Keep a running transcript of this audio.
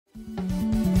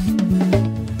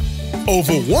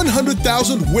Over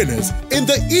 100,000 winners in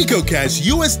the EcoCash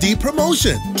USD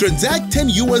promotion. Transact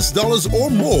 $10 or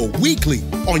more weekly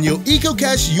on your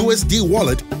EcoCash USD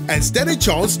wallet and stand a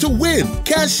chance to win.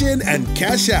 Cash in and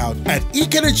cash out at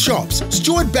EcoCash shops,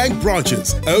 Stuart Bank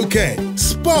branches, OK,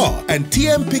 Spar and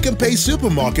TM Pick and Pay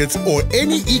supermarkets or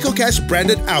any EcoCash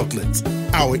branded outlets.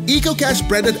 Our EcoCash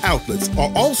branded outlets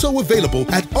are also available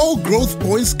at all growth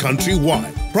points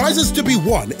countrywide. Prizes to be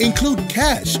won include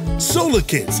cash, solar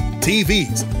kits,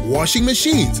 TVs, washing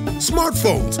machines,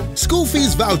 smartphones, school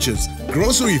fees vouchers,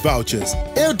 grocery vouchers,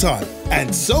 airtime,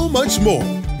 and so much more.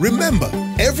 Remember,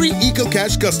 every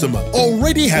EcoCash customer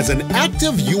already has an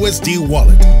active USD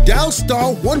wallet. Dial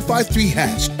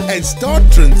 *153# and start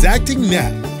transacting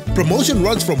now. Promotion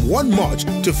runs from 1 March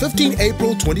to 15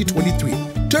 April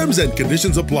 2023. Terms and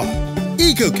conditions apply.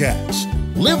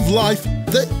 EcoCash. Live life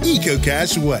the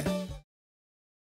EcoCash way.